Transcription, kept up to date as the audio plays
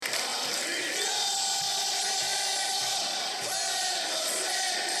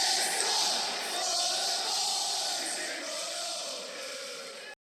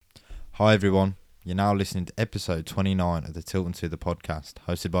Hi everyone, you're now listening to episode 29 of the Tilton to the podcast,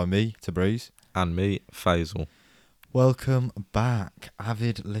 hosted by me, Tabriz. And me, Faisal. Welcome back,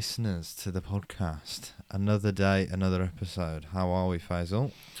 avid listeners to the podcast. Another day, another episode. How are we,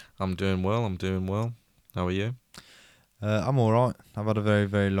 Faisal? I'm doing well. How are you? I'm alright. I've had a very,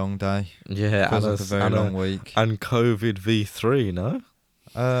 very long day. Yeah, Feels like a very long week. And COVID V3, no?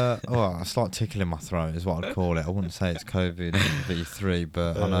 A slight tickle in my throat is what I'd call it. I wouldn't say it's COVID V3,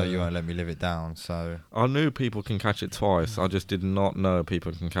 but I know you won't let me live it down, so... I knew people can catch it twice. I just did not know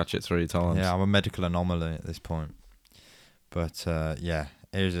people can catch it 3 times. Yeah, I'm a medical anomaly at this point. But, here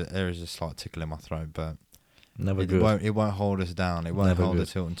is a slight tickle in my throat, but... Never good. It won't hold us down. It won't Never hold good.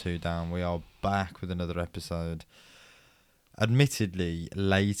 the Tilton 2 down. We are back with another episode. Admittedly,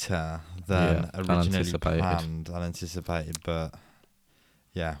 later than originally planned and anticipated, but...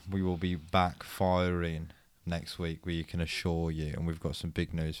 yeah, we will be back firing next week, we can assure you, and we've got some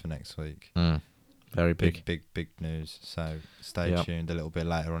big news for next week. Very big. Big news. So stay tuned a little bit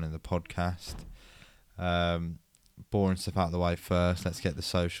later on in the podcast. Boring stuff out of the way first. Let's get the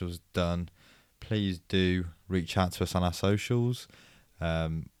socials done. Please do reach out to us on our socials.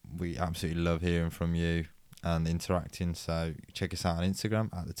 We absolutely love hearing from you and interacting. So check us out on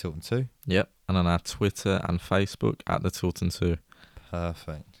Instagram at the Tilton 2. Yep, and on our Twitter and Facebook at the Tilton 2.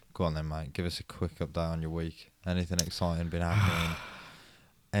 Perfect. Go on then, mate. Give us a quick update on your week. Anything exciting been happening?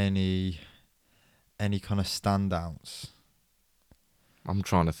 Any kind of standouts? I'm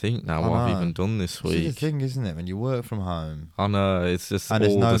trying to think now what I've even done this week. It's the thing, isn't it? When you work from home. I know, it's just and all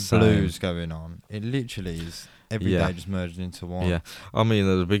there's no the same. blues going on. It literally is every day just merged into one. Yeah. I mean,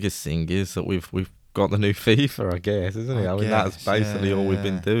 the biggest thing is that we've got the new FIFA, I guess, isn't it? I mean, that's basically all we've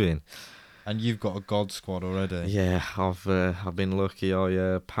been doing. And you've got a God squad already. Yeah, I've been lucky.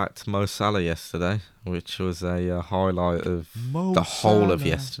 I packed Mo Salah yesterday, which was a highlight of the whole of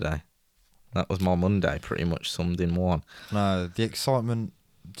yesterday. That was my Monday, pretty much summed in one. No, the excitement,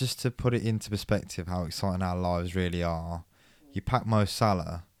 just to put it into perspective, how exciting our lives really are. You pack Mo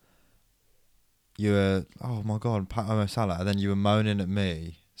Salah, you were, oh my God, pack Mo Salah, and then you were moaning at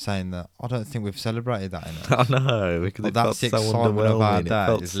me, saying that I don't think we've celebrated that enough. I know, because it felt so underwhelming. It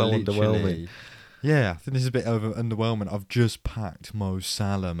felt so underwhelming. Yeah, I think this is a bit underwhelming. I've just packed Mo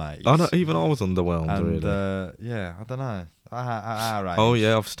Salah, mate. I know, even I was underwhelmed, and, really. Yeah, I don't know. Our age. Oh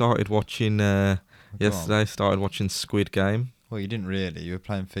yeah, I've started watching yesterday. Started watching Squid Game. Well, you didn't really. You were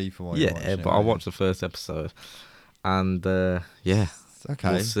playing FIFA while you were watching. Yeah, but I watched the first episode, and okay,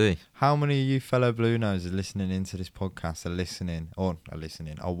 we'll see. How many of you fellow Blue Noses listening into this podcast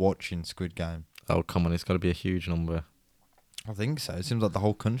are watching Squid Game? Oh come on, it's got to be a huge number. I think so. It seems like the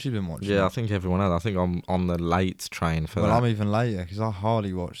whole country's been watching. Yeah, I think everyone has. I think I'm on the late train for that. Well, I'm even later because I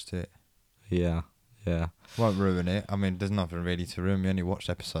hardly watched it. Yeah. Won't ruin it. I mean, there's nothing really to ruin. We only watched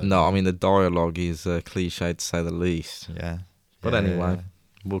episodes. No, I mean, the dialogue is cliched to say the least. Yeah. But anyway,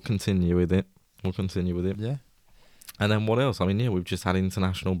 we'll continue with it. Yeah. And then what else? I mean, we've just had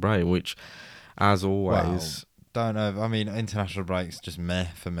international break, which, as always... Don't know. I mean, international break's just meh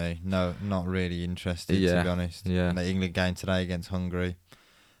for me. No, not really interested, to be honest. Yeah. And the England game today against Hungary.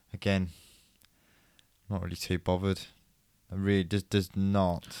 Again, not really too bothered. I really does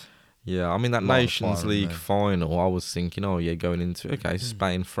not... Yeah, I mean, that Nations League final, I was thinking, going into,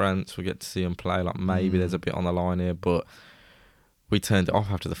 Spain, France, we'll get to see them play, like maybe there's a bit on the line here, but we turned it off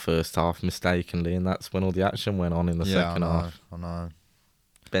after the first half mistakenly, and that's when all the action went on in the second half. I know.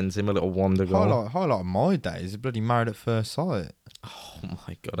 Benzema, a little wonder goal. Highlight of my day is bloody Married at First Sight. Oh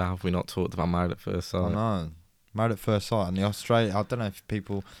my God, how have we not talked about Married at First Sight? I know. Married at First Sight, and the Australia, I don't know if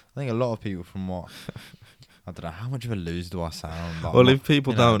people, I think a lot of people from what... I don't know, how much of a loser do I sound? Like, well, if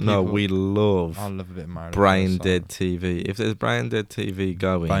people don't know, we love a bit of Brain Dead TV. If there's Brain Dead TV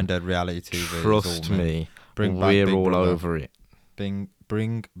going... Brain Dead reality TV. Trust me, we're all over it.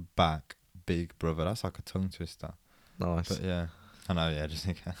 Bring back Big Brother. That's like a tongue twister. Nice. But yeah, I know, just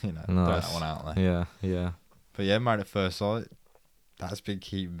throw nice. that one out there. Yeah. But yeah, Married at First Sight, that's been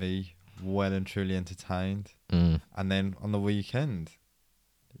keeping me well and truly entertained. And then on the weekend...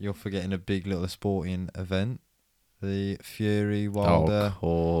 you're forgetting a big little sporting event, the Fury Wilder. Of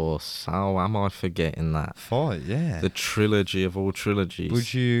course. How am I forgetting that fight? Yeah, the trilogy of all trilogies.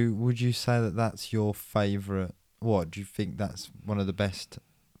 Would you say that that's your favourite? What do you think that's one of the best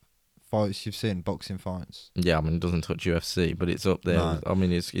fights you've seen? Boxing fights? Yeah, I mean, it doesn't touch UFC, but it's up there. No. I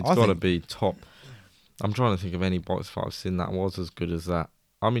mean, it's got to be top. I'm trying to think of any box fight I've seen that was as good as that.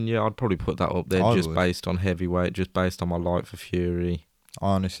 I mean, yeah, I'd probably put that up there based on heavyweight, just based on my like for Fury.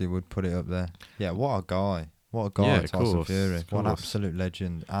 I honestly would put it up there. Yeah, what a guy. What a guy, Tyson Fury. What an absolute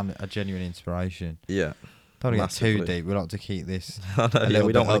legend and a genuine inspiration. Yeah. Don't get too deep. We like to keep this.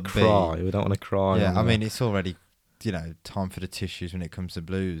 We don't want to cry. We don't want to cry. Yeah, I mean, it's already, time for the tissues when it comes to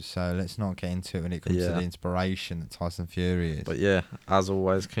blues. So let's not get into it when it comes to the inspiration that Tyson Fury is. But yeah, as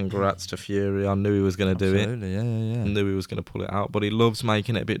always, congrats to Fury. I knew he was going to do it. Absolutely, yeah. I knew he was going to pull it out. But he loves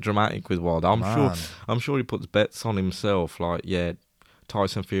making it a bit dramatic with Wilder. I'm sure he puts bets on himself. Like,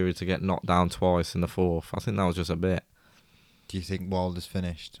 Tyson Fury to get knocked down twice in the fourth. I think that was just a bet. Do you think Wilder's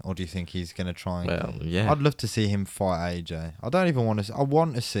finished, or do you think he's going to try? Well, yeah. I'd love to see him fight AJ. I don't even want to. I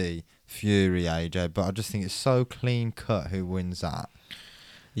want to see Fury AJ, but I just think it's so clean cut who wins that.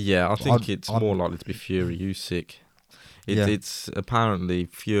 Yeah, I think it's more likely to be Fury Usyk. It's apparently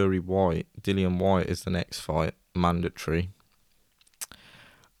Fury White. Dillian White is the next fight, mandatory.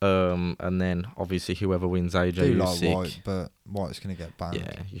 And then obviously whoever wins AJ do Usyk. Like White, but White's going to get banged.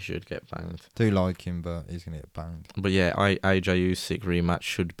 Yeah, he should get banged. Do like him, but he's going to get banged. But yeah, AJ Usyk rematch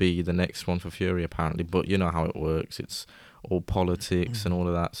should be the next one for Fury apparently. But you know how it works. It's all politics and all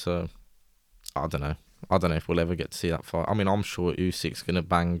of that. So I don't know. I don't know if we'll ever get to see that fight. I mean, I'm sure Usyk's going to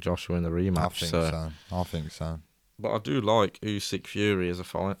bang Joshua in the rematch. I think so. But I do like Usyk Fury as a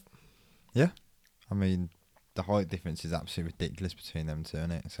fight. Yeah. I mean, the height difference is absolutely ridiculous between them two,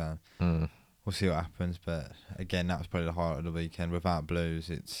 isn't it? So we'll see what happens. But again, that was probably the highlight of the weekend. Without blues,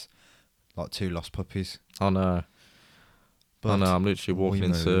 it's like two lost puppies. I know. But I know, I'm literally walking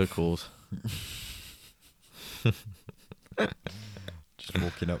in circles. Just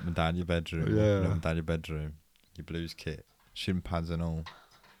walking up and down your bedroom. Yeah. Walking up and down your bedroom. Your blues kit. Shin pads and all.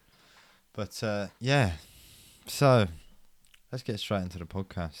 But yeah. So let's get straight into the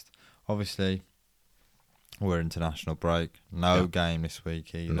podcast. Obviously, we're international break. No game this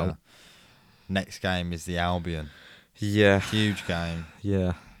week either. Nope. Next game is the Albion. Yeah. Huge game.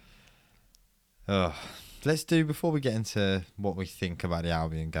 Yeah. Let's do, before we get into what we think about the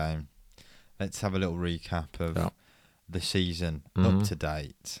Albion game, let's have a little recap of the season up to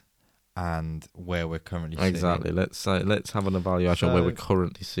date and where we're currently sitting. Exactly. Let's have an evaluation of where we're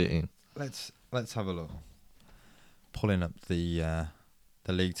currently sitting. Let's have a look. Pulling up the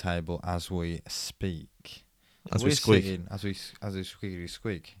league table as we speak. As we squeak. As we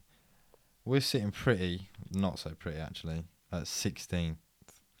squeak. We're sitting pretty, not so pretty actually, at 16th.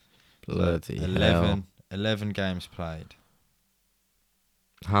 Bloody hell. 11 games played.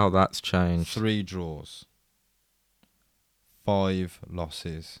 How that's changed. 3 draws. 5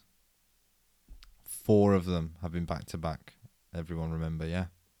 losses. 4 of them have been back-to-back. Everyone remember, yeah?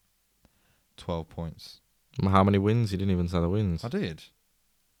 12 points. How many wins? You didn't even say the wins. I did.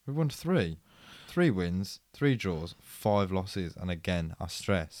 We won 3. 3 wins, 3 draws, 5 losses. And again, I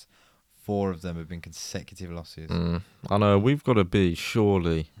stress, 4 of them have been consecutive losses. I know, we've got to be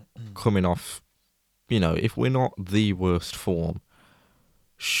surely coming off, if we're not the worst form,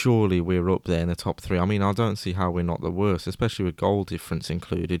 surely we're up there in the top 3. I mean, I don't see how we're not the worst, especially with goal difference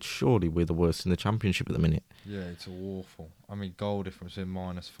included. Surely we're the worst in the championship at the minute. Yeah, it's awful. I mean, goal difference in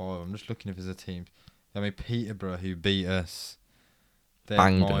 -5. I'm just looking if there's a team. I mean, Peterborough, who beat us, they're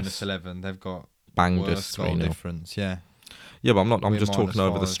 -11. They've got banged worse us goal difference. Yeah. Yeah, but I'm just talking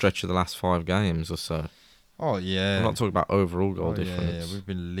over the stretch of the last 5 games or so. Oh yeah. I'm not talking about overall goal difference. Yeah, we've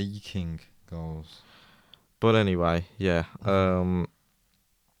been leaking goals. But anyway, yeah.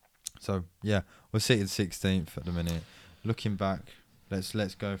 So yeah, we're sitting 16th at the minute. Looking back,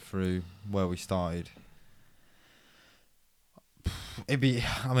 let's go through where we started.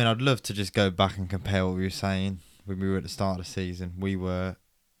 I'd love to just go back and compare what we were saying when we were at the start of the season. We were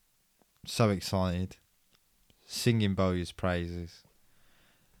so excited, singing Bowyer's praises,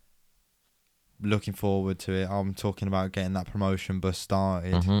 looking forward to it. I'm talking about getting that promotion bus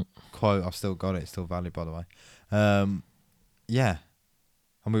started. Quote, I've still got it, it's still valid, by the way. Yeah.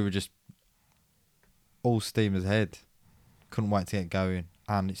 And we were just all steam ahead. Couldn't wait to get going.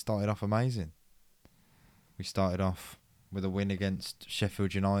 And it started off amazing. We started off with a win against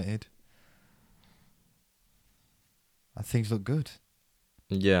Sheffield United. And things look good.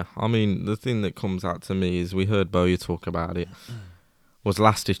 Yeah, I mean, the thing that comes out to me is we heard Bowyer talk about it. Was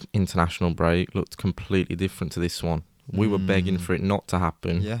last international break looked completely different to this one. We were begging for it not to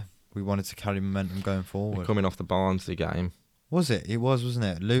happen. Yeah, we wanted to carry momentum going forward. We're coming off the Barnsley game. Was it? It was, wasn't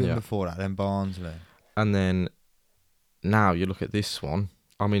it? Luton before that, then Barnsley. And then now you look at this one.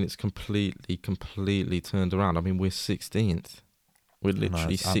 I mean, it's completely turned around. I mean, we're 16th. We're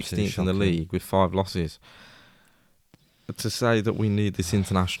literally 16th in the league with 5 losses. To say that we need this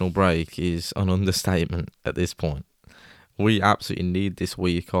international break is an understatement at this point. We absolutely need this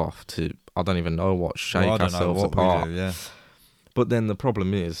week off to, I don't even know what, shake ourselves apart. We do, yeah. But then the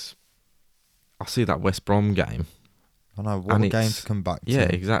problem is, I see that West Brom game, I know, what a game to come back to. Yeah,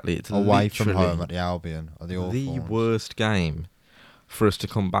 exactly. It's away from home at the Albion or the Hawthorns. The worst game for us to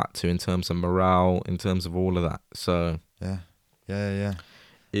come back to in terms of morale, in terms of all of that. So yeah.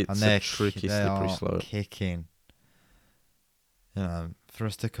 It's a tricky, slippery slope. Kicking. You know, for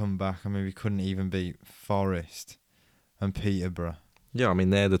us to come back, I mean, we couldn't even beat Forest and Peterborough. Yeah, I mean,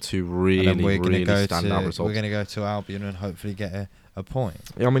 they're the two really standout results. We're going to go to Albion and hopefully get a point.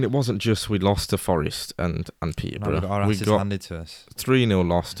 Yeah, I mean, it wasn't just we lost to Forest and Peterborough. No, we got our asses handed to us. 3-0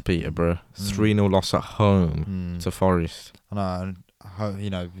 loss to Peterborough, 3-0 loss at home to Forest. I know, and I hope, you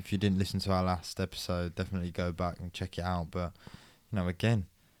know, if you didn't listen to our last episode, definitely go back and check it out. But, you know, again,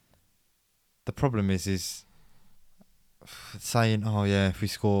 the problem is saying, oh yeah, if we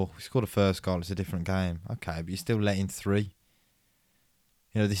score the first goal, it's a different game. Okay, but you're still letting 3.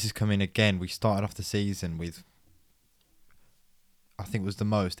 You know, this is coming again. We started off the season with, I think it was the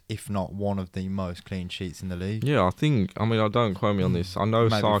most, if not one of the most clean sheets in the league. Yeah, I don't quote me on this. I know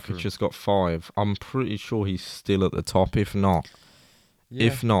Sarkic just got 5. I'm pretty sure he's still at the top, if not. Yeah.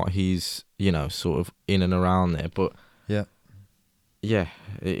 If not, he's, you know, sort of in and around there. But yeah,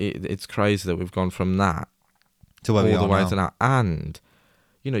 it's crazy that we've gone from that to where we are all the way now. to now. And,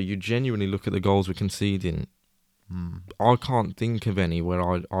 you know, you genuinely look at the goals we're conceding. I can't think of any where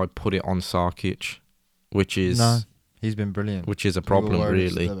I'd put it on Sarkic, which is... No, he's been brilliant. Which is a problem,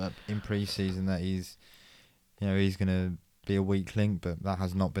 really. In pre-season that he's going to be a weak link, but that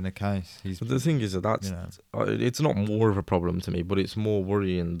has not been the case. But the thing is it's not more of a problem to me, but it's more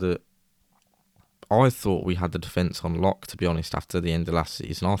worrying that I thought we had the defence on lock, to be honest, after the end of last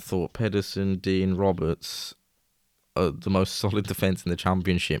season. I thought Pedersen, Dean, Roberts... the most solid defence in the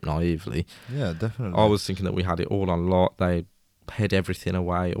Championship, naively. Yeah, definitely. I was thinking that we had it all on lock. They head everything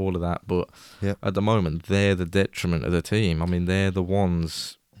away, all of that. But at the moment, they're the detriment of the team. I mean, they're the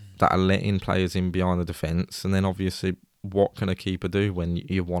ones that are letting players in behind the defence. And then obviously, what can a keeper do when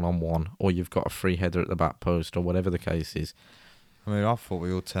you're one-on-one or you've got a free header at the back post or whatever the case is? I mean, I thought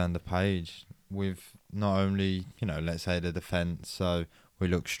we all turned the page with not only, you know, let's say the defence. So we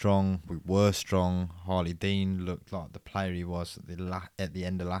looked strong. We were strong. Harley Dean looked like the player he was at the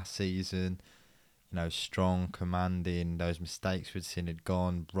end of last season. You know, strong, commanding. Those mistakes we'd seen had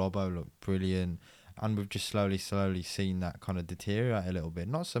gone. Robbo looked brilliant. And we've just slowly seen that kind of deteriorate a little bit.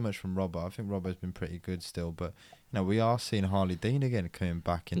 Not so much from Robbo. I think Robbo's been pretty good still. But, you know, we are seeing Harley Dean again coming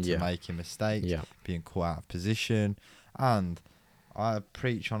back into making mistakes, being caught out of position. And I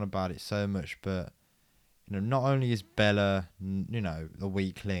preach on about it so much, but... You know, not only is Bella, you know, the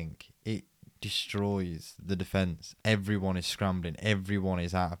weak link, it destroys the defence. Everyone is scrambling. Everyone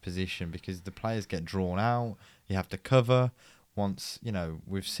is out of position because the players get drawn out. You have to cover. Once, you know,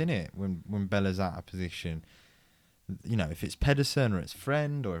 we've seen it when Bella's out of position. You know, if it's Pedersen or it's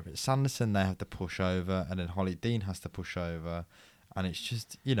Friend or if it's Sanderson, they have to push over, and then Holly Dean has to push over. And it's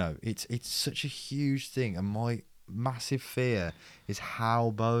just, you know, it's such a huge thing. And my massive fear is how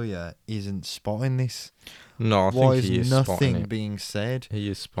Bowyer isn't spotting this. No, I think he is spotting it. Why is nothing being said? He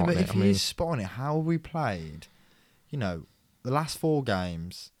is spotting it. But if he is spotting it, how have we played? You know, the last 4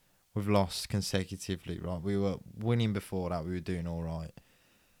 games we've lost consecutively, right? We were winning before that. We were doing all right.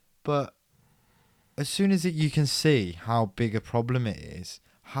 But as soon as you can see how big a problem it is,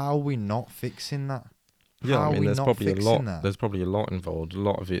 how are we not fixing that? Yeah, I mean, there's probably a lot involved. A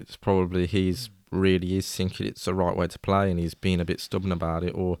lot of it's probably really is thinking it's the right way to play and he's being a bit stubborn about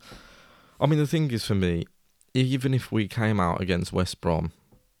it. Or, I mean, the thing is for me, even if we came out against West Brom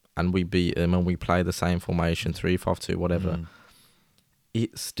and we beat them and we play the same formation, 3-5-2, whatever,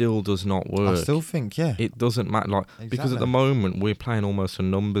 it still does not work. I still think, it doesn't matter. Like, exactly. Because at the moment we're playing almost a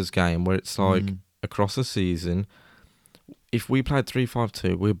numbers game where it's like across the season, if we played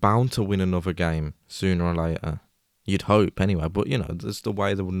 3-5-2, we're bound to win another game sooner or later. You'd hope anyway, but you know, that's the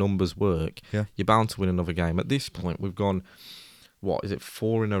way the numbers work. Yeah. You're bound to win another game. At this point, we've gone,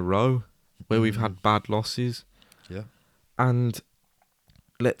 4 in a row where we've had bad losses? Yeah. And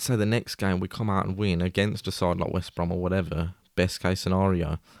let's say the next game we come out and win against a side like West Brom or whatever, best case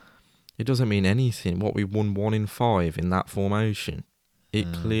scenario, it doesn't mean anything. We won 1 in 5 in that formation.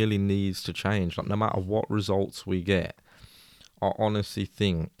 It clearly needs to change. Like, no matter what results we get, I honestly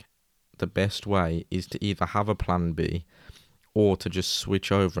think the best way is to either have a plan B or to just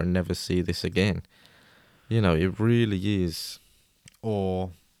switch over and never see this again. You know, it really is.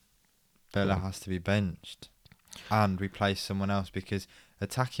 Or Bella has to be benched and replace someone else because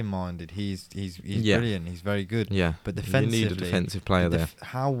attacking minded, he's brilliant, he's very good. Yeah, but defensively, you need a defensive player there.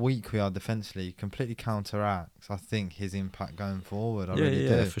 How weak we are defensively completely counteracts, I think, his impact going forward. I really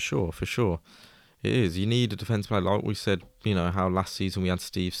do. Yeah, for sure. It is. You need a defence player, like we said, how last season we had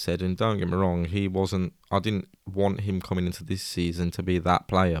Steve said, and don't get me wrong, I didn't want him coming into this season to be that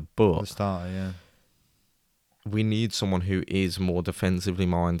player, but the starter, yeah. We need someone who is more defensively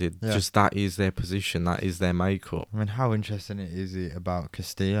minded. Yeah. Just that is their position, that is their makeup. I mean, how interesting is it about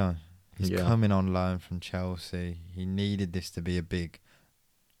Castillo? He's coming on loan from Chelsea. He needed this to be a big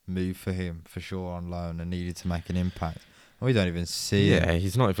move for him, for sure, on loan, and needed to make an impact. We don't even see him. Yeah,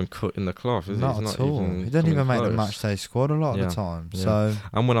 he's not even cutting the cloth, is he? Not at all. He doesn't even make the matchday squad a lot of the time. Yeah. So,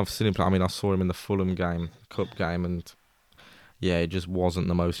 and when I've seen him play, I saw him in the Fulham game, cup game, and it just wasn't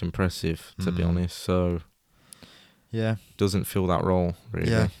the most impressive, to be honest. So, doesn't feel that role,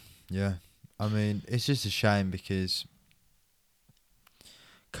 really. Yeah. I mean, it's just a shame because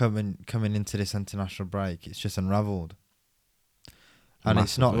coming into this international break, it's just unravelled. And Massively.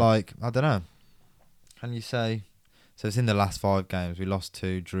 It's not like, I don't know, can you say... So it's in the last 5 games. We lost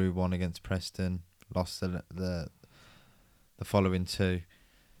 2, drew 1 against Preston, lost the following 2.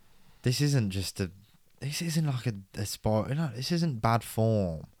 This isn't like a sport. This isn't bad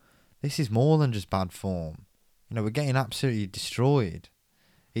form. This is more than just bad form. We're getting absolutely destroyed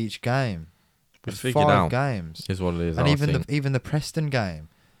each game. We've figured out 5 games is what it is. And even the Preston game.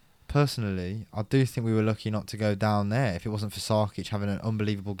 Personally, I do think we were lucky not to go down there. If it wasn't for Sarkic having an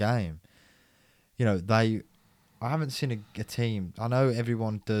unbelievable game, I haven't seen a team. I know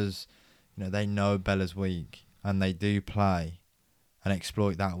everyone does, they know Bella's weak and they do play and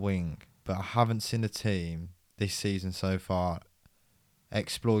exploit that wing. But I haven't seen a team this season so far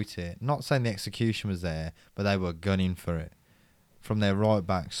exploit it. Not saying the execution was there, but they were gunning for it. From their right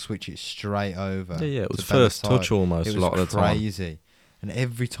back, switch it straight over. Yeah, it was first touch almost a lot of the time. It was crazy. And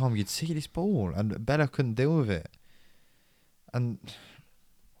every time you'd see this ball and Bella couldn't deal with it. And...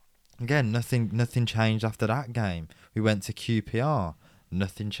 Again, nothing changed after that game. We went to QPR,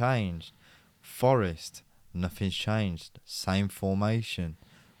 nothing changed. Forest, nothing's changed. Same formation.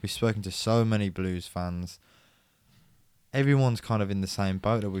 We've spoken to so many Blues fans. Everyone's kind of in the same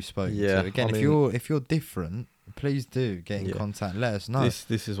boat that we've spoken to. Again, if you're different, please do get in contact. Let us know.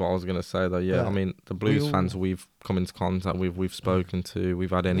 This is what I was going to say though. Yeah, the Blues fans we've come into contact with, we've spoken to,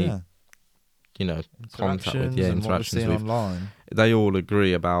 we've had any... contact with, interactions with, online. They all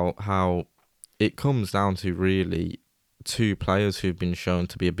agree about how it comes down to really 2 players who've been shown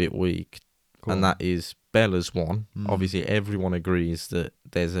to be a bit weak, and that is Bella's one. Obviously, everyone agrees that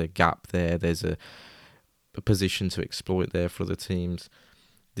there's a gap there, there's a position to exploit there for the teams.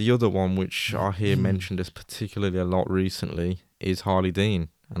 The other one, which I hear mentioned as particularly a lot recently, is Harley Dean,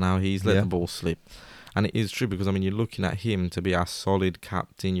 and how he's let the ball slip. And it is true because, you're looking at him to be our solid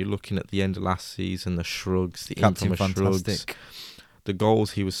captain. You're looking at the end of last season, the shrugs, the infamous shrugs, the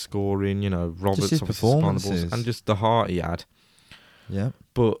goals he was scoring, Roberts, just his performances. And just the heart he had. Yeah.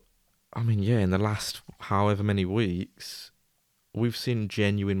 But, in the last however many weeks, we've seen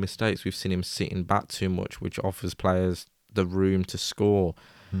genuine mistakes. We've seen him sitting back too much, which offers players the room to score.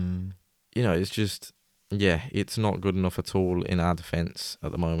 It's just, it's not good enough at all in our defence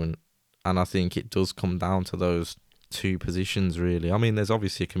at the moment. And I think it does come down to those 2 positions, really. There's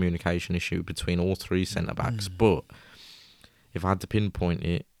obviously a communication issue between all 3 centre-backs, but if I had to pinpoint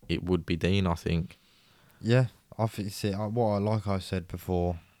it, it would be Dean, I think. Yeah, I think, like I said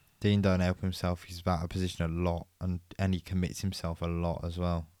before, Dean don't help himself. He's out of position a lot, and he commits himself a lot as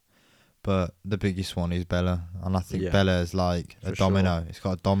well. But the biggest one is Bella, and I think Bella is like a domino. Sure. It's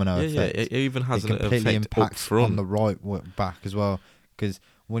got a domino effect. Yeah, it even has an completely effect up front. On the right back as well, because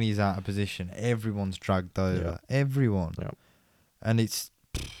when he's out of position, everyone's dragged over. Everyone. Yeah. And it's...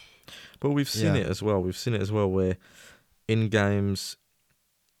 But we've seen it as well. We've seen it as well where in games,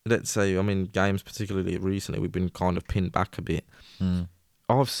 let's say, games particularly recently, we've been kind of pinned back a bit.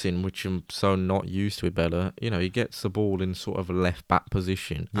 I've seen, which I'm so not used to with Bella, he gets the ball in sort of a left-back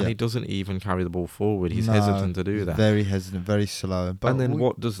position and he doesn't even carry the ball forward. He's hesitant to do that. Very hesitant, very slow. But then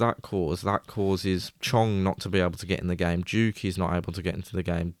what does that cause? That causes Chong not to be able to get in the game. Juki's not able to get into the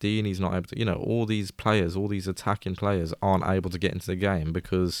game. Deeney's not able to... all these players, all these attacking players aren't able to get into the game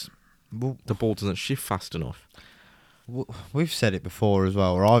because the ball doesn't shift fast enough. We've said it before as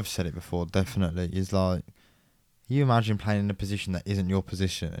well, or I've said it before, definitely, is like... You imagine playing in a position that isn't your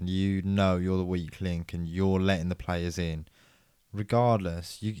position and you're the weak link and you're letting the players in.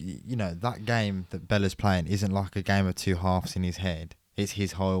 Regardless, that game that Bella's playing isn't like a game of 2 halves in his head. It's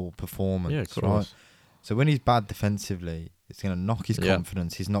his whole performance, of course. Right? So when he's bad defensively, it's going to knock his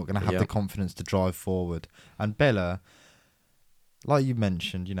confidence. He's not going to have the confidence to drive forward. And Bella, like you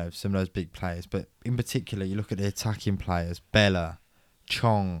mentioned, some of those big players, but in particular, you look at the attacking players, Bella,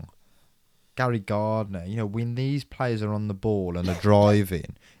 Chong, Gary Gardner. You know, when these players are on the ball and are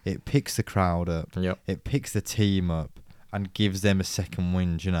driving, it picks the crowd up. Yep. It picks the team up and gives them a second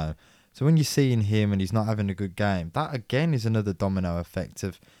wind, you know. So when you're seeing him and he's not having a good game, that again is another domino effect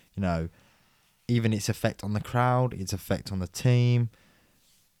of, you know, even its effect on the crowd, its effect on the team.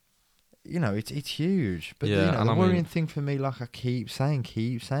 You know, it's huge. But yeah, you know, the worrying thing for me, like I keep saying,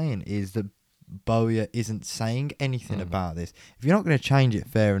 is that Bowyer isn't saying anything about this. If you're not going to change it,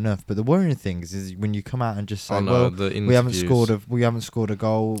 fair enough. But the worrying thing is when you come out and just say, we haven't scored a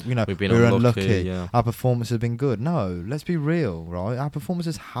goal. You know, we're unlucky. Yeah. Our performance has been good. No, let's be real, right? Our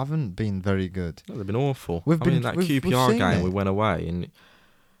performances haven't been very good. No, they've been awful. That QPR game, we went away and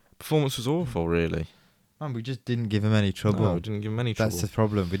performance was awful, really. Man, we just didn't give him any trouble. No, we didn't give him any trouble. That's the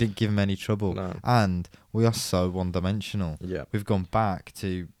problem. We didn't give him any trouble. No. And we are so one-dimensional. Yeah. We've gone back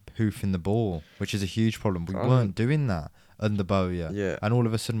to hoofing the ball, which is a huge problem. We weren't doing that under Bowyer. Yeah. And all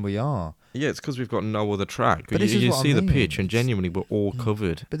of a sudden we are. Yeah, it's because we've got no other track. But you see the pitch and genuinely we're all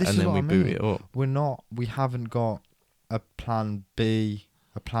covered. But this and is then what we I mean. boot it up. We haven't got a plan B,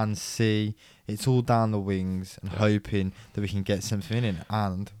 a plan C. It's all down the wings and hoping that we can get something in.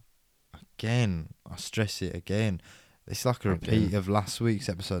 And again, I stress it again, it's like a repeat of last week's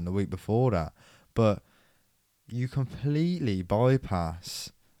episode and the week before that. But you completely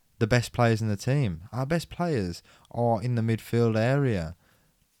bypass the best players in the team. Our best players are in the midfield area.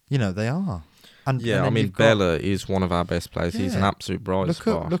 You know, they are. And I mean, Bella is one of our best players. He's an absolute bright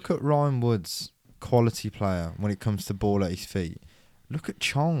spark. Look at Ryan Woods, quality player when it comes to ball at his feet. Look at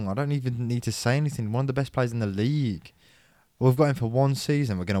Chong. I don't even need to say anything. One of the best players in the league. We've got him for one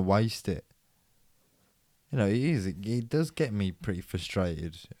season. We're going to waste it. You know, it does get me pretty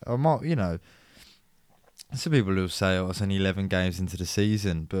frustrated. I'm not, you know, some people will say, it's only 11 games into the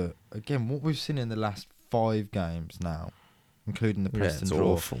season. But again, what we've seen in the last 5 games now, including the Preston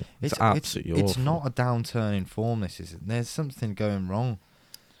draw. Awful. It's absolutely awful. It's not a downturn in form, this isn't. There's something going wrong.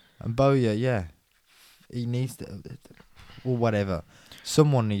 And Bowyer, he needs to, or whatever.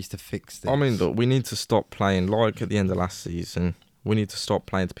 Someone needs to fix this. I mean, look, we need to stop playing like at the end of last season. We need to stop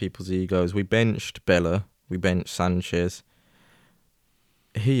playing to people's egos. We benched Bella. We benched Sanchez.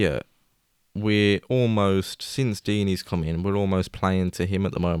 Here, we're almost, since Deeney's come in, we're almost playing to him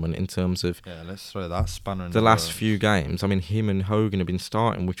at the moment in terms of... Yeah, let's throw that spanner in the last few games. I mean, him and Hogan have been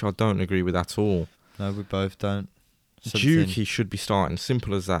starting, which I don't agree with at all. No, we both don't. Dukey should be starting.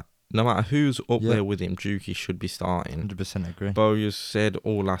 Simple as that. No matter who's up there with him, Dukey should be starting. 100% agree. Bowyer's said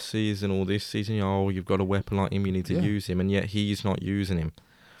all last season, all this season, you've got a weapon like him, you need to use him, and yet he's not using him.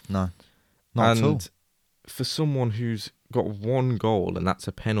 No, not at all. And for someone who's got one goal, and that's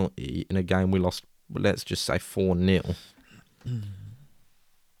a penalty in a game we lost, let's just say 4-0,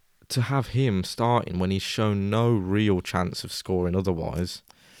 to have him starting when he's shown no real chance of scoring otherwise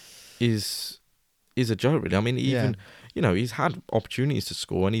is a joke, really. I mean, even... You know, he's had opportunities to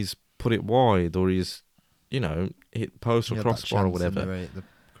score and he's put it wide, or he's, you know, hit post or crossbar or whatever. The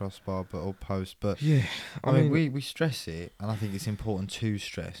crossbar or post, but I mean, we stress it, and I think it's important to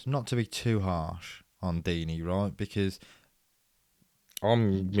stress, not to be too harsh on Deeney, right? Because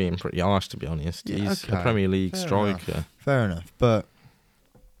I'm being pretty harsh, to be honest. He's a Premier League striker. Fair enough, but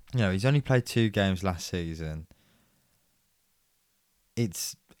you know, he's only played 2 games last season.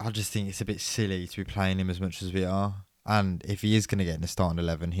 I just think it's a bit silly to be playing him as much as we are. And if he is going to get in the starting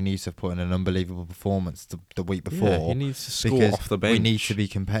 11, he needs to put in an unbelievable performance the week before. Yeah, he needs to score off the bench. We need to be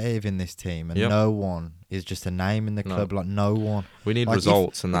competitive in this team, and no one is just a name in the club. Like, no one. We need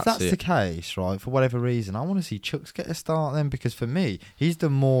results, and that's it. If that's the case, right, for whatever reason, I want to see Chuks get a start then, because for me, he's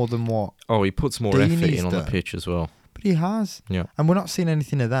done more than what... Oh, he puts more effort in on the pitch as well. But he has. Yeah. And we're not seeing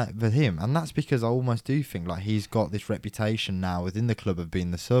anything of that with him. And that's because I almost do think like he's got this reputation now within the club of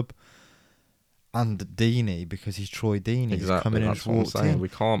being the sub. And Deeney, because he's Troy Deeney. Exactly, he's coming in that's what I'm saying. We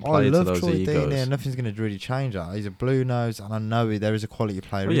can't play to those Troy egos. Deeney, and nothing's going to really change that. He's a blue nose, and I know there is a quality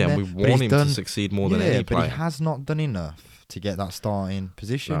player in there. And we want him to succeed more than any player. But he has not done enough to get that starting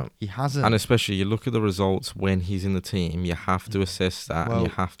position. No. He hasn't. And especially, you look at the results when he's in the team, you have to assess that, and you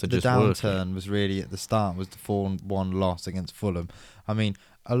have to just work. The downturn was really at the start, was the 4-1 loss against Fulham. I mean,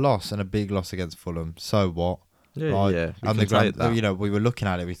 a loss and a big loss against Fulham, so what? Yeah. And you know, we were looking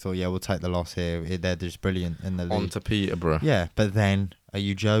at it. We thought, we'll take the loss here. They're just brilliant in the league. On to Peterborough. Yeah, but then, are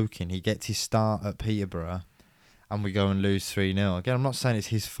you joking? He gets his start at Peterborough, and we go and lose 3-0. Again, I'm not saying it's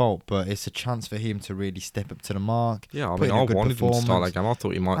his fault, but it's a chance for him to really step up to the mark. Yeah, I mean, I wanted him to start that game. I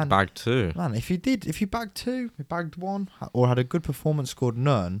thought he might bag 2. Man, if he bagged 2, he bagged 1, or had a good performance, scored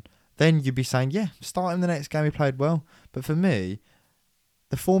none, then you'd be saying, start him the next game. He played well. But for me,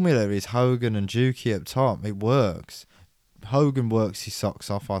 the formula is Hogan and Dukey up top. It works. Hogan works his socks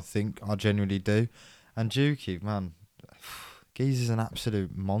off, I think. I genuinely do. And Juki, man, Geezer's an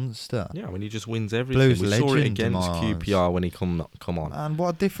absolute monster. Yeah, when he just wins everything. We saw it against QPR when he come on. And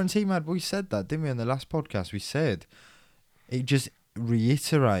what a difference he made. We said that, didn't we, in the last podcast? We said it just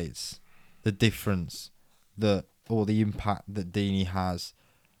reiterates the difference or the impact that Deeney has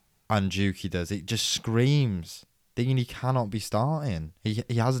and Juki does. It just screams Deeney cannot be starting. He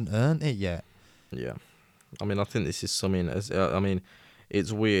hasn't earned it yet. Yeah. I mean, I think this is something...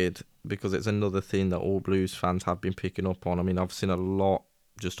 it's weird because it's another thing that all Blues fans have been picking up on. I mean, I've seen a lot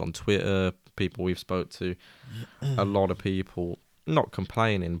just on Twitter, people we've spoke to, a lot of people not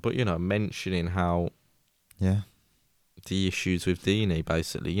complaining, but, mentioning how... Yeah. The issues with Deeney,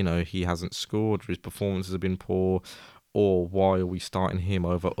 basically. He hasn't scored, his performances have been poor, or why are we starting him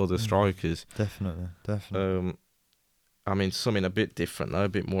over other strikers? Definitely. Something a bit different, though, a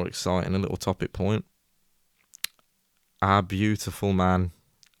bit more exciting, a little topic point. Our beautiful man,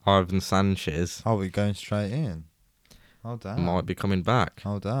 Ivan Sanchez. Oh, we're going straight in? Oh, damn. Might be coming back.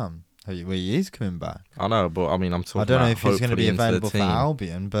 Oh, damn. He is coming back. I know, but I'm talking about... I don't know if he's going to be available for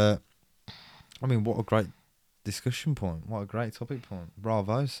Albion, but... what a great discussion point. What a great topic point.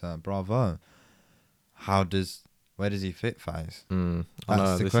 Bravo, sir. Bravo. Where does he fit, Faze? I know,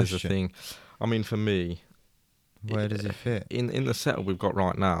 this question. Is the thing. For me... Where does he fit? In the setup we've got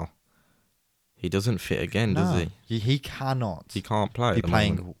right now, he doesn't fit again, does he? He cannot. He can't play. Be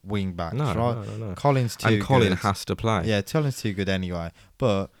playing wing back. No, right? No. Colin's too good. Colin has to play. Yeah, Colin's too good anyway.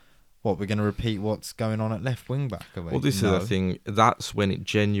 But we're going to repeat what's going on at left wing back, are we? Well, this is the thing. That's when it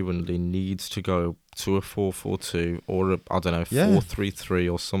genuinely needs to go to a 4-4-2 or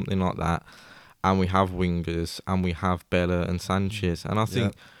 4-3-3 or something like that. And we have wingers and we have Bella and Sanchez. And I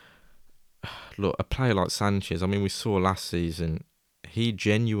think, look, a player like Sanchez, we saw last season, he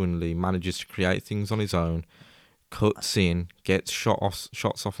genuinely manages to create things on his own, cuts in, gets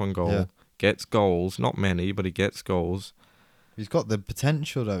shots off on goal, gets goals. Not many, but he gets goals. He's got the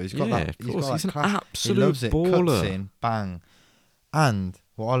potential, though. He's got that. Of course. He's an absolute he loves it, baller. Cuts in, bang. And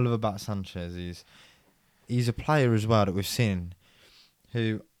what I love about Sanchez is he's a player as well that we've seen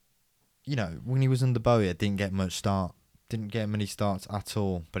who, when he was under Bowyer, didn't get many starts at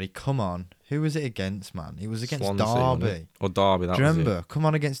all. But he come on. Who was it against, man? It was against Swansea, Derby. Or Derby, that was it. Remember? Come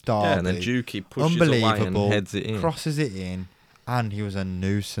on against Derby. Yeah, and then Juki pushes away and heads it in. Crosses it in. And he was a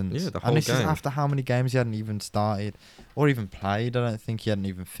nuisance. Yeah, the whole game. And this is after how many games he hadn't even started or even played. I don't think he hadn't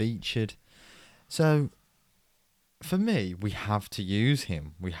even featured. So, for me, we have to use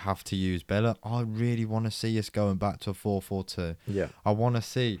him. We have to use Bella. I really want to see us going back to a 4-4-2. Yeah. I want to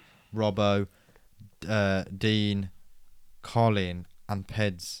see Robbo, Dean, Colin, and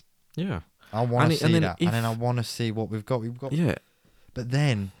Peds. Yeah. I want to see that. And then I want to see what we've got. Yeah. But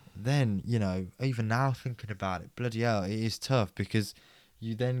then, even now thinking about it, bloody hell, it is tough because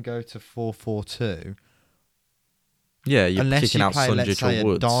you then go to 4-4-2. Yeah, you're unless picking you out play, Sunjic let's say, or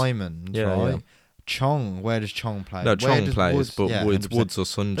Woods. A Diamond, right? Yeah. Chong, where does Chong play? No, Chong plays, Woods, but Woods or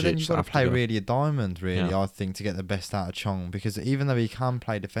Sunjic. But then you've got to play really a Diamond, I think, to get the best out of Chong, because even though he can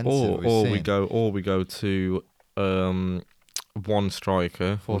play defensive, or we go to one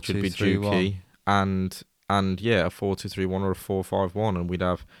striker, which would be Juki, and a 4-2-3-1 or a 4-5-1, and we'd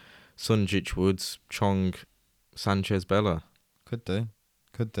have Sunjic, Woods, Chong, Sanchez, Bella. Could do.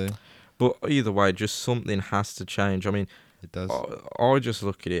 But either way, just something has to change. It does. I just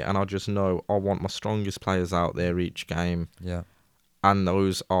look at it and I just know I want my strongest players out there each game. Yeah. And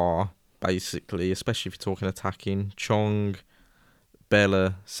those are basically, especially if you're talking attacking, Chong,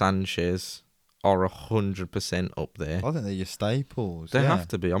 Bella, Sanchez are 100% up there. I think they're your staples. They have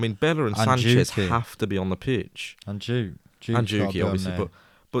to be. Bella and Sanchez have to be on the pitch. And Juki obviously.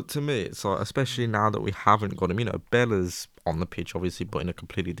 But to me, it's like, especially now that we haven't got him, Bella's on the pitch, obviously, but in a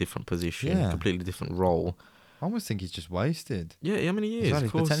completely different position, a completely different role. I almost think he's just wasted. Yeah, he is.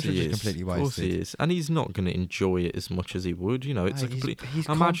 Of course he is. Completely wasted. Of course he is. And he's not going to enjoy it as much as he would. It's a complete... His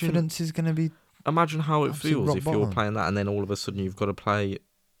confidence is going to be... Imagine how it feels if you're playing that and then all of a sudden you've got to play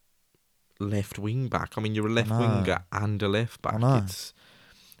left wing back. You're a left winger and a left back.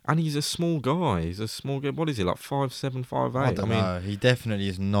 And he's a small guy. What is he, like 5'7", 5'8"? I don't know. He definitely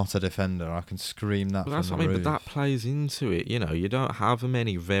is not a defender. I can scream that from the roof. But that plays into it. You don't have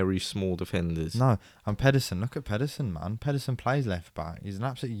many very small defenders. No. And Pedersen, look at Pedersen, man. Pedersen plays left back. He's an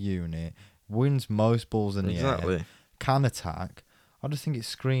absolute unit. Wins most balls in the air. Can attack. I just think it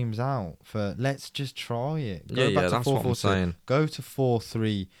screams out for let's just try it. Go back to that's 4-4-2. What I'm saying. Go to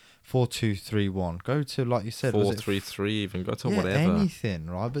 4-2-3-1. Go to, like you said, 4-3-3 even. Go to whatever. Anything,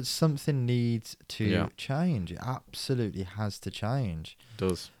 right? But something needs to change. It absolutely has to change. It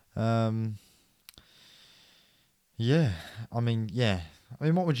does. Yeah, I mean,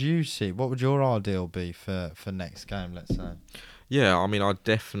 what would you see? What would your ideal be for next game? Let's say. Yeah, I mean, I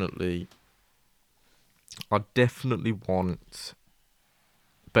definitely want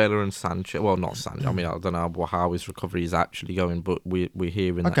Bella and Sanchez. Well, not Sanchez. I mean, I don't know how his recovery is actually going, but we're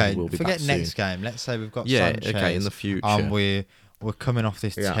hearing that he will be back soon. Forget next game. Let's say we've got Sanchez. Okay, in the future. And we're coming off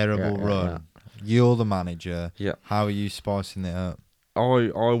this terrible run. Yeah. You're the manager. Yeah. How are you spicing it up?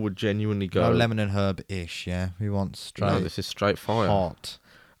 I would genuinely go... No lemon and herb-ish, yeah? We want straight... No, this is straight fire. Hot.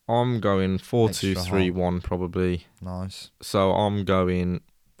 I'm going 4-2-3-1 probably. Nice. So I'm going...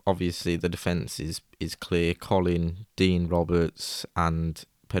 Obviously, the defence is clear. Colin, Dean Roberts and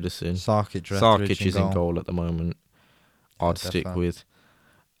Pedersen. Sarkic is in goal at the moment. I'd stick with.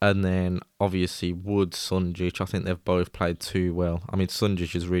 And then, obviously, Wood, Sunjic. I think they've both played too well. I mean,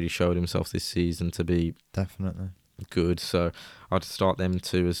 Sunjic has really showed himself this season to be... Definitely. Good. So I'd start them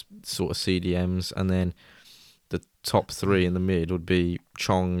two as sort of CDMs. And then the top three in the mid would be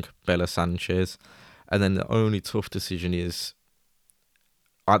Chong, Bella, Sanchez. And then the only tough decision is...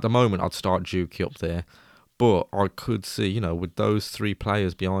 At the moment, I'd start Juki up there. But I could see, with those three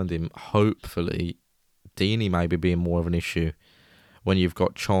players behind him, hopefully, Deeney maybe being more of an issue. When you've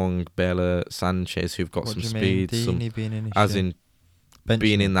got Chong, Bella, Sanchez, who've got some speed. Being an issue? As in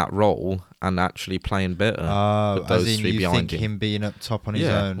being in that role and actually playing better. With those as in three you behind think him being up top on his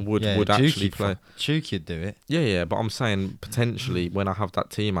own. Would actually play. Juki'd do it. Yeah, but I'm saying potentially when I have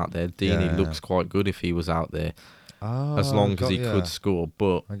that team out there, Deeney looks quite good if he was out there. As long as he could score.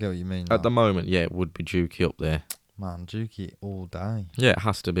 But I get what you mean. At the moment, it would be Juki up there. Man, Juki all day. Yeah, it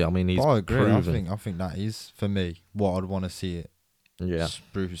has to be. I mean, he's I agree. proven. I think that is, for me, what I'd want to see it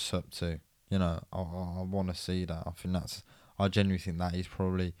spruce up to. I want to see that. I genuinely think that is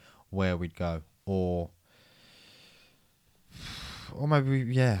probably where we'd go. Or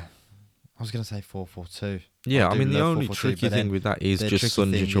maybe, I was going to say 4-4-2. Yeah, I mean, the only tricky thing with that is just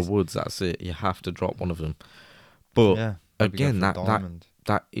Sunjic or Woods. That's it. You have to drop one of them. But again,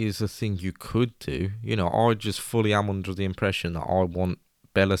 that is a thing you could do. I just fully am under the impression that I want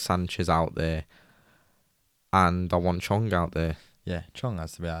Bella Sanchez out there and I want Chong out there. Yeah, Chong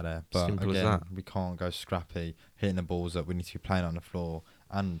has to be out there. But simple again, as that. We can't go scrappy, hitting the balls up. We need to be playing on the floor.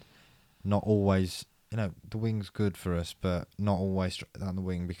 And not always, the wing's good for us, but not always down the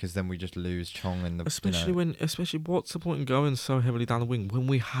wing because then we just lose Chong in the... Especially what's the point in going so heavily down the wing when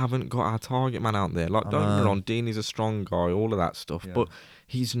we haven't got our target man out there? Like, don't get me wrong, Deeney's a strong guy, all of that stuff, but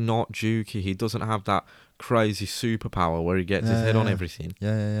he's not Juki. He doesn't have that crazy superpower where he gets his head on everything.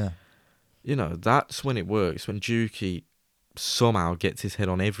 Yeah. That's when it works, when Juki somehow gets his head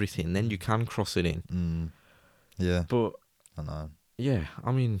on everything, then you can cross it in. Yeah. But I know. Yeah,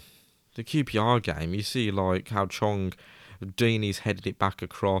 I mean, the QPR game, you see like how Deeney's headed it back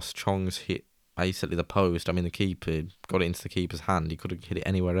across, Chong's hit basically the post. I mean, the keeper got it into the keeper's hand. He could have hit it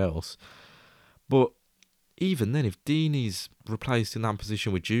anywhere else. But even then, if Deeney's replaced in that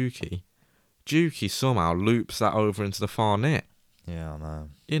position with Juki somehow loops that over into the far net. Yeah,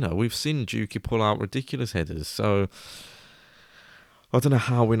 I know. We've seen Juki pull out ridiculous headers, so I don't know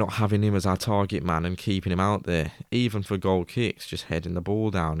how we're not having him as our target man and keeping him out there, even for goal kicks, just heading the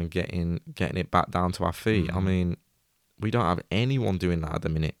ball down and getting it back down to our feet. I mean, we don't have anyone doing that at the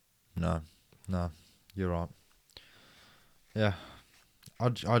minute. No, you're right. Yeah, I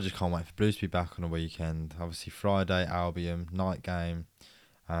just can't wait for Blues to be back on a weekend. Obviously, Friday, Albion, night game,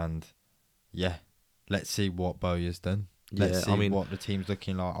 and let's see what Bowyer's done. Let's see what the team's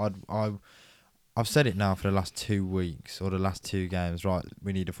looking like. I've said it now for the last 2 weeks or the last 2 games. Right,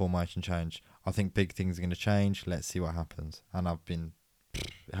 we need a formation change. I think big things are going to change. Let's see what happens. And it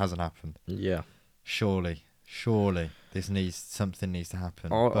hasn't happened. Yeah. Surely, something needs to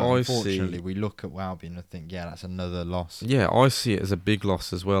happen. But unfortunately, we look at Albion and think, that's another loss. Yeah, I see it as a big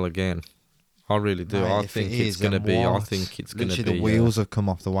loss as well. Again, I really do. Mate, I think it's going to be. Literally, the wheels have come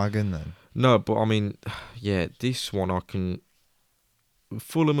off the wagon then. No, but I mean, this one I can.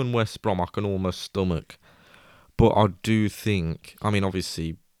 Fulham and West Brom I can almost stomach, but I do think. I mean,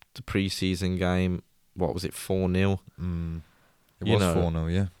 obviously, the pre-season game. What was it? 4-0. It was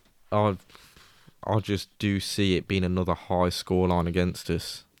 4-0. Yeah. I just do see it being another high scoreline against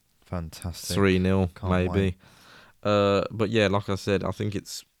us. Fantastic. 3-0 maybe. Wait. But yeah, like I said, I think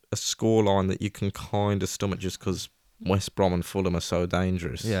it's a scoreline that you can kind of stomach just because West Brom and Fulham are so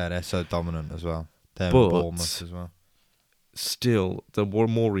dangerous. Yeah, they're so dominant as well. They're Bournemouth as well. Still, the more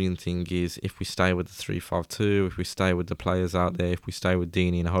worrying thing is if we stay with the 3-5-2, if we stay with the players out there, if we stay with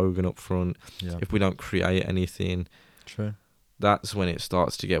Deeney and Hogan up front, if we don't create anything. True. That's when it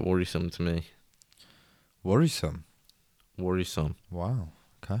starts to get worrisome to me. Worrisome? Worrisome. Wow.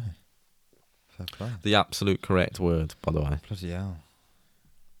 Okay. Fair play. The absolute correct word, by the way. Bloody hell.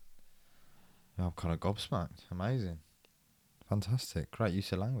 Yeah, I'm kind of gobsmacked. Amazing. Fantastic. Great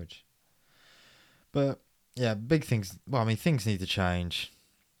use of language. But, yeah, big things. Well, I mean, things need to change.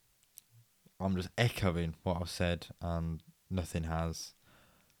 I'm just echoing what I've said, and nothing has.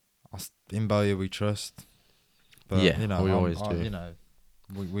 In Bowyer we trust. But, yeah, you know, we always do. You know,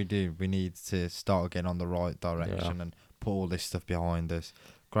 we do. We need to start again on the right direction and put all this stuff behind us.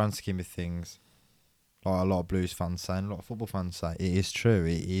 Grand scheme of things, like a lot of Blues fans say, and a lot of football fans say, it is true.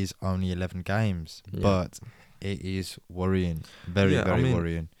 It is only 11 games, but it is worrying. Very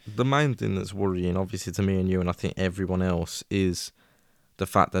worrying. The main thing that's worrying, obviously, to me and you, and I think everyone else, is the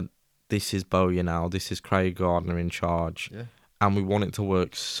fact that this is Bowyer now. This is Craig Gardner in charge. Yeah. And we want it to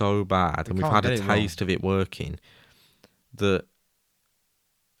work so bad, and we've had a taste of it working, that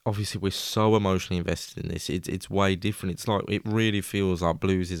obviously we're so emotionally invested in this. It's way different. It's like, it really feels like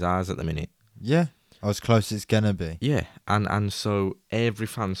Blues is ours at the minute. Yeah, as close as it's going to be. Yeah, and so every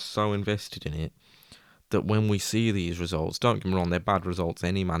fan's so invested in it that when we see these results, don't get me wrong, they're bad results,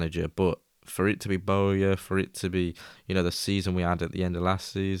 any manager, but for it to be Bowyer, for it to be, you know, the season we had at the end of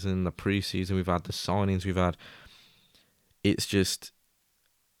last season, the pre-season we've had, the signings we've had, it's just,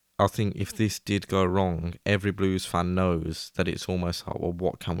 I think if this did go wrong, every Blues fan knows that it's almost like, well,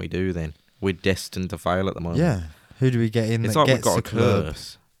 what can we do then? We're destined to fail at the moment. Yeah. Who do we get in it's that like gets we've got the a club?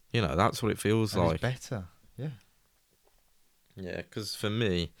 curse. You know, that's what it feels And like. it's better. Yeah. Yeah, because for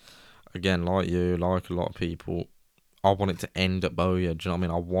me, again, like you, like a lot of people, I want it to end at Bowyer. Do you know what I mean?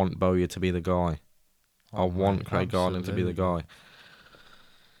 I want Bowyer to be the guy. I want Craig Gardner to be the guy.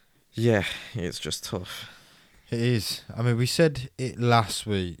 Yeah, it's just tough. It is. I mean, we said it last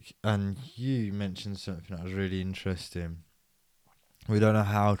week, and you mentioned something that was really interesting. We don't know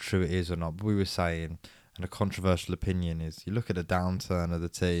how true it is or not, but we were saying, and a controversial opinion is, you look at the downturn of the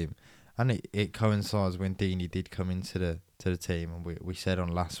team, and it coincides when Deeney did come into the team, and we said on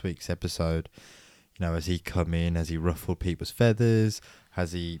last week's episode, you know, has he come in, has he ruffled people's feathers,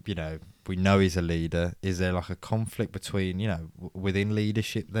 has he, you know, we know he's a leader. Is there like a conflict between, you know, within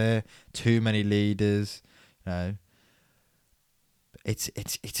leadership there? Too many leaders? You know, it's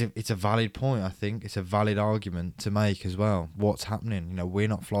a valid point. I think it's a valid argument to make as well. What's happening? You know, we're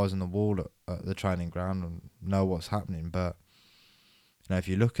not flies on the wall at the training ground and know what's happening. But you know, if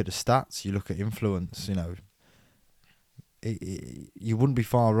you look at the stats, you look at influence. You know, you wouldn't be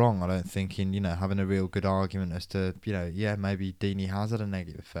far wrong. I don't think in, you know, having a real good argument as to, you know, yeah, maybe Deeney has had a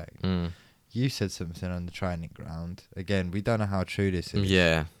negative effect. You said something on the training ground. Again, we don't know how true this is.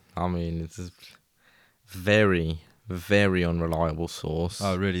 Yeah, I mean, it's a very, very unreliable source.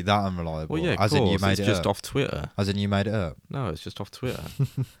 Oh, really? That unreliable? Well, yeah, as in you made it just up? off Twitter. As in you made it up? No, it's just off Twitter.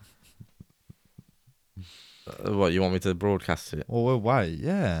 What, you want me to broadcast it? Well, we'll wait,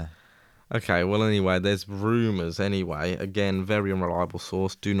 yeah. Okay, well, anyway, there's rumours anyway. Again, very unreliable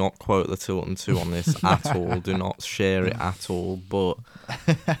source. Do not quote the Tilton 2 on this at all. Do not share it at all. But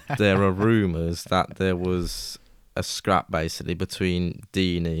there are rumours that there was a scrap, basically, between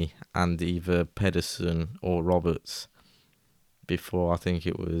Deeney and either Pedersen or Roberts before, I think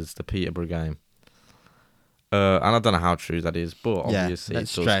it was the Peterborough game. And I don't know how true that is, but obviously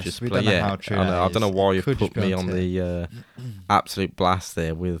it does just play. How true I don't know why you put me on the absolute blast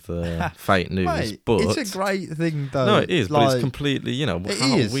there with fake news. Mate, but it's a great thing, though. No, it is, but it's completely, you know,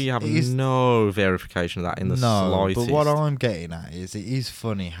 we have no verification of that in the slightest. But what I'm getting at is, it is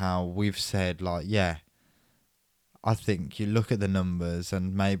funny how we've said, like, yeah, I think you look at the numbers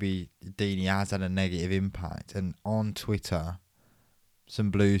and maybe Deeney has had a negative impact, and on Twitter, some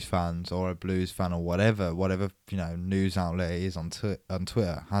Blues fans or a Blues fan or whatever, you know, news outlet it is on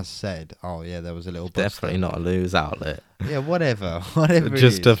Twitter has said, oh yeah, there was a little definitely not a news outlet. Yeah, whatever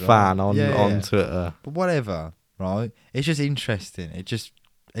just a fan on Twitter. But whatever, right? It's just interesting. It just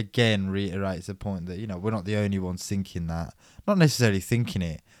again reiterates the point that, you know, we're not the only ones thinking that. Not necessarily thinking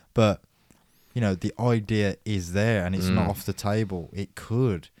it, but you know, the idea is there and it's not off the table. It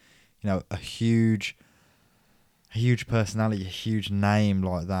could, you know, a huge personality, a huge name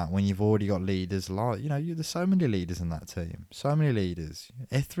like that, when you've already got leaders like, you know, there's so many leaders in that team. So many leaders.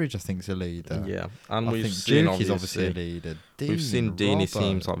 Etheridge, I think, is a leader. Yeah. And I we've think seen, Duke is obviously a leader. We've seen Deeney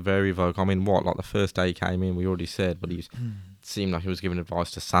seems like very vocal. I mean, like the first day he came in, we already said, but he seemed like he was giving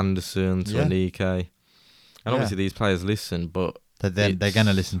advice to Sanderson, to Anike. And obviously these players listen, but they're going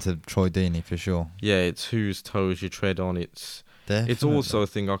to listen to Troy Deeney for sure. Yeah, it's whose toes you tread on. It's also a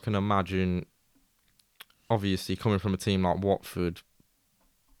thing I can imagine. Obviously, coming from a team like Watford,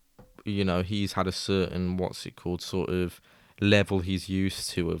 you know, he's had a certain, sort of level he's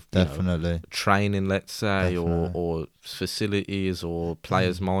used to of definitely training, let's say, or facilities or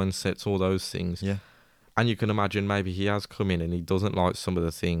players' mindsets, all those things. Yeah. And you can imagine maybe he has come in and he doesn't like some of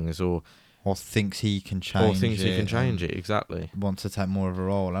the things, or thinks he can change it, exactly. Wants to take more of a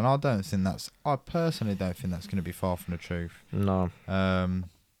role. And I personally don't think that's going to be far from the truth. No.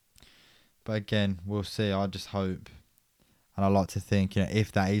 But again, we'll see. I just hope, and I like to think,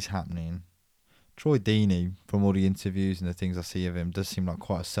 if that is happening, Troy Deeney, from all the interviews and the things I see of him, does seem like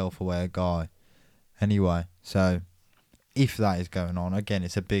quite a self-aware guy. Anyway, so if that is going on, again,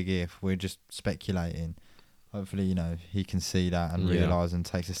 it's a big if. We're just speculating. Hopefully, he can see that and realise and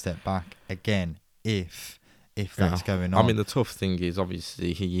takes a step back. Again, if that's going on. I mean, the tough thing is,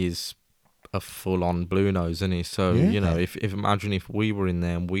 obviously, he is a full-on blue nose, isn't he? So, if imagine if we were in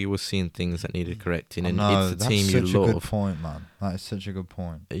there and we were seeing things that needed correcting, and it's the team you love. That's such a good point, man. That is such a good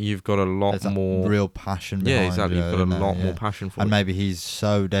point. You've got a lot more real passion behind it. Yeah, exactly. You've got a lot more passion for it. And maybe he's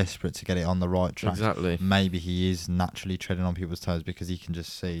so desperate to get it on the right track. Exactly. Maybe he is naturally treading on people's toes because he can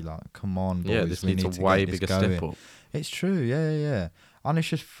just see, like, come on, boys, this needs a way bigger step up. It's true, yeah. And it's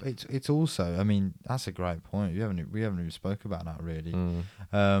just, it's also, I mean, that's a great point. We haven't even spoke about that really.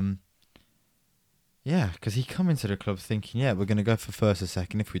 Yeah, because he come into the club thinking, we're going to go for first or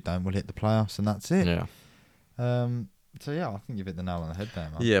second. If we don't, we'll hit the playoffs, and that's it. Yeah. So I think you've hit the nail on the head there,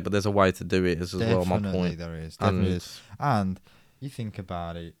 man. Yeah, but there's a way to do it as well. My point. There is. Definitely is. And you think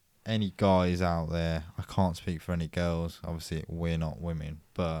about it. Any guys out there? I can't speak for any girls. Obviously, we're not women,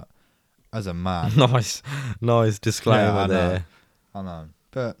 but as a man, nice disclaimer there. I know,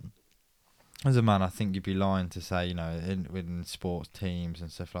 but as a man, I think you'd be lying to say, within sports teams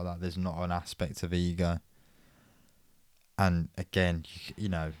and stuff like that, there's not an aspect of ego. And again,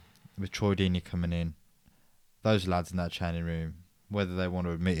 with Troy Deeney coming in, those lads in that training room, whether they want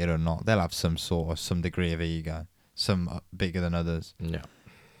to admit it or not, they'll have some degree of ego, some bigger than others. Yeah.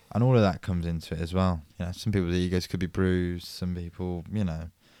 And all of that comes into it as well. Some people's egos could be bruised, some people,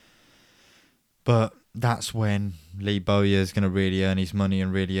 But that's when Lee Bowyer is going to really earn his money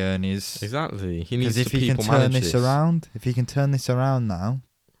and really earn his... Exactly. He needs to people manage this. Because if he can turn this around now,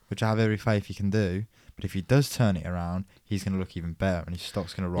 which I have every faith he can do, but if he does turn it around, he's going to look even better and his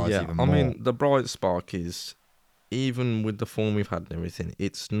stock's going to rise even more. I mean, the bright spark is, even with the form we've had and everything,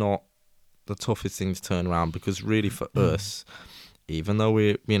 it's not the toughest thing to turn around, because really for us, even though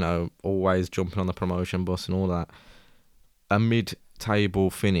we're, always jumping on the promotion bus and all that, a mid-table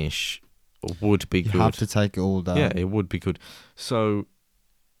finish would be good. You have to take it all down. Yeah, it would be good. So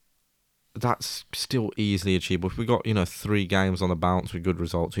that's still easily achievable. If we got, 3 games on the bounce with good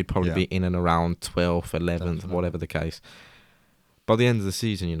results, we'd probably be in and around 12th, 11th, definitely, whatever the case. By the end of the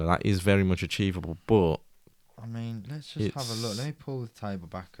season, that is very much achievable. But I mean, let's just have a look. Let me pull the table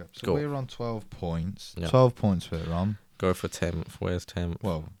back up. So we're on 12 points. Yeah. 12 points we're on. Go for 10th. Where's 10th?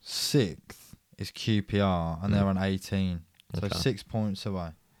 Well, 6th is QPR, and they're on 18. So 6 points away.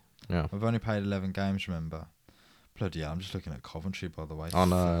 Yeah. We've only played 11 games, remember? Bloody hell, I'm just looking at Coventry, by the way. I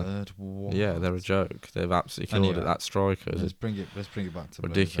know. Third, what? Yeah, they're a joke. They've absolutely killed it. That striker. Let's bring it back to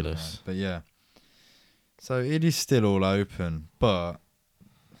ridiculous. But yeah. So it is still all open, but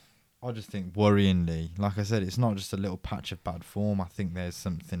I just think worryingly, like I said, it's not just a little patch of bad form. I think there's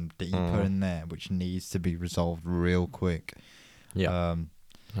something deeper in there which needs to be resolved real quick. Yeah. And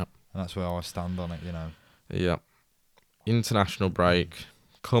that's where I stand on it, Yeah. International break.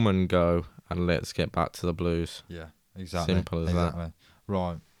 Come and go, and let's get back to the Blues. Yeah, exactly. Simple as that.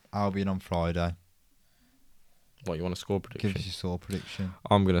 Right, Albion on Friday. What, you want a score prediction? Give us your score prediction.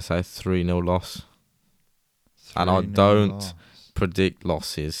 I'm going to say 3-0 loss. And I don't predict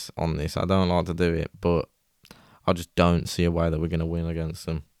losses on this. I don't like to do it, but I just don't see a way that we're going to win against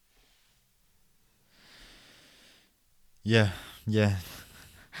them. Yeah.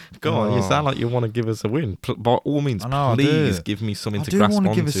 Go on, you sound like you want to give us a win. By all means, please give me something to grasp onto. I do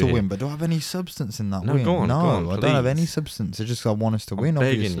want to give us a win, but do I have any substance in that win? Go on, I don't have any substance. It's just I want us to win,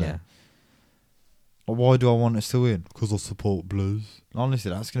 obviously. You. Why do I want us to win? Because I support Blues.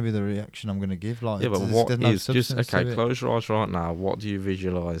 Honestly, that's going to be the reaction I'm going to give. But what is... close your eyes right now. What do you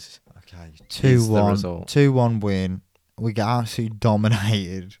visualise? Okay, 2-1. 2-1 win. We get absolutely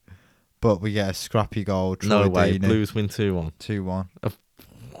dominated, but we get a scrappy goal. No way, Blues win 2-1. 2-1.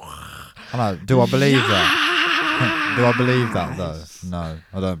 I know. Do I believe that? Do I believe that, though? No,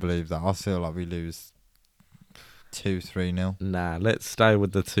 I don't believe that. I feel like we lose 2-3-0. Nah, let's stay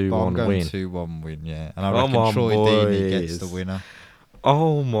with the 2-1 win. 2-1 win, yeah. And I reckon Troy Deeney gets the winner.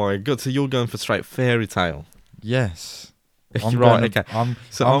 Oh my God, so you're going for straight fairy tale? Yes. I'm right, okay. I'm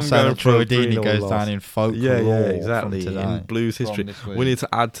saying that Troy Deeney goes down in folklore. Yeah, exactly. In blues history, we need to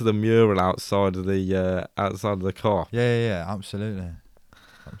add to the mural outside of the car. Yeah, absolutely.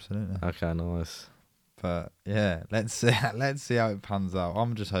 Okay, nice. But yeah, let's see how it pans out.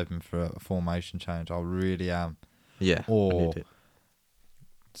 I'm just hoping for a formation change. I really am. Yeah, or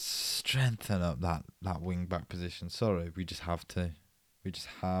strengthen up that wing back position. Sorry, we just have to.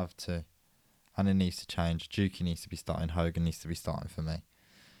 And it needs to change. Juki needs to be starting. Hogan needs to be starting for me.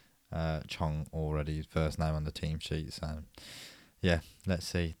 Chong already first name on the team sheet. So yeah, let's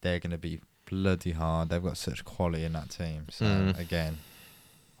see. They're going to be bloody hard. They've got such quality in that team. So again,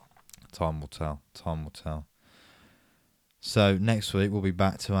 time will tell. So next week we'll be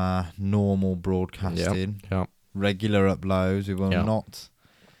back to our normal broadcasting. Yep. Regular uploads. We will not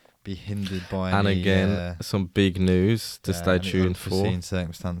be hindered by and any... again, some big news to stay tuned for. Unforeseen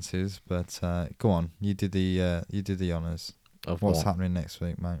circumstances. But go on, you did the honours. Of what's happening next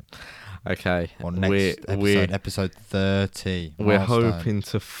week, mate? Okay. Or next episode 30. We're hoping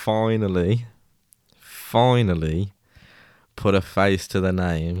to finally put a face to the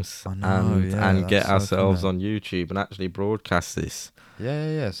names and get ourselves on YouTube and actually broadcast this.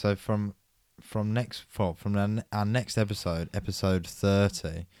 Yeah. So from our next episode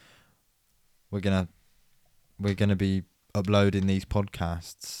 30, we're gonna be uploading these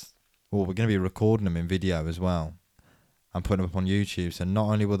podcasts, or we're gonna be recording them in video as well, and putting them up on YouTube. So not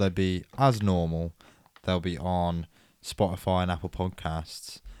only will they be as normal, they'll be on Spotify and Apple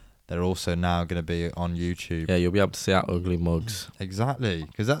Podcasts. They're also now going to be on YouTube. Yeah, you'll be able to see our ugly mugs. Exactly,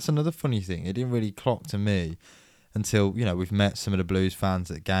 because that's another funny thing. It didn't really clock to me until, we've met some of the Blues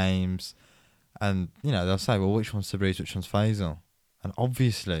fans at games, and, they'll say, well, which one's Tabriz, which one's Faisal? And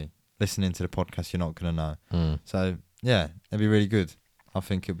obviously, listening to the podcast, you're not going to know. So, yeah, it'll be really good. I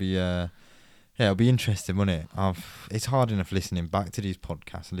think it'll be... it'll be interesting, won't it? It's hard enough listening back to these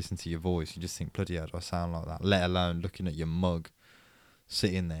podcasts and listening to your voice. You just think, bloody hell, do I sound like that? Let alone looking at your mug,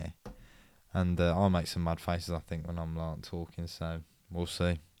 sitting there. And I'll make some mad faces, I think, when I'm talking. So we'll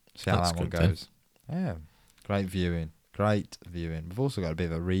see. See how that one goes. Yeah, great viewing. We've also got a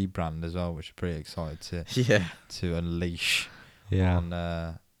bit of a rebrand as well, which I'm pretty excited to unleash on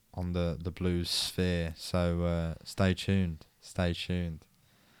the Blues sphere. So stay tuned.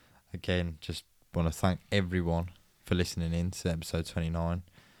 Again, just want to thank everyone for listening in to episode 29.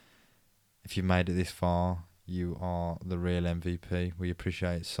 If you've made it this far, you are the real MVP. We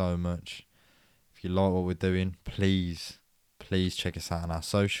appreciate it so much. If you like what we're doing, please check us out on our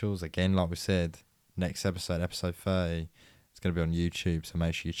socials. Again, like we said, next episode 30, it's going to be on YouTube, so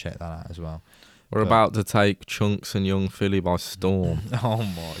make sure you check that out as well. We're about to take Chunks and Young Philly by storm. Oh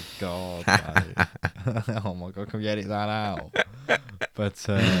my God, mate. Oh my God, can we edit that out? But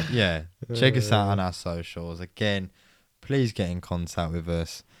check us out on our socials. Again, please get in contact with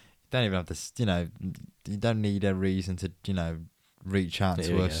us. You don't even have to, you don't need a reason to, reach out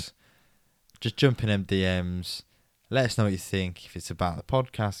to us. Just jump in them DMs. Let us know what you think. If it's about the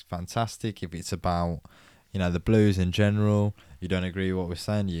podcast, fantastic. If it's about, the Blues in general, you don't agree with what we're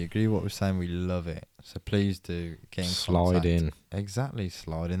saying, you agree with what we're saying, we love it. So please do get in contact. Slide in. Exactly,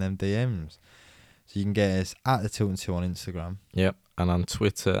 slide in them DMs. So you can get us at the Tilton 2 on Instagram. Yep, and on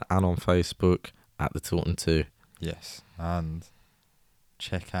Twitter and on Facebook at the Tilton 2. Yes, and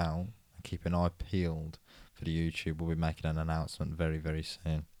check out and keep an eye peeled for the YouTube. We'll be making an announcement very, very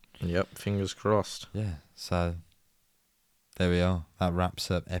soon. Yep, fingers crossed. Yeah, so there we are. That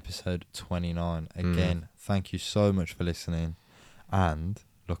wraps up episode 29. Again, thank you so much for listening, and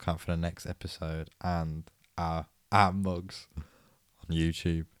look out for the next episode and our mugs on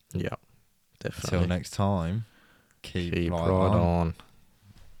YouTube. Yeah, definitely. Until next time, keep right on.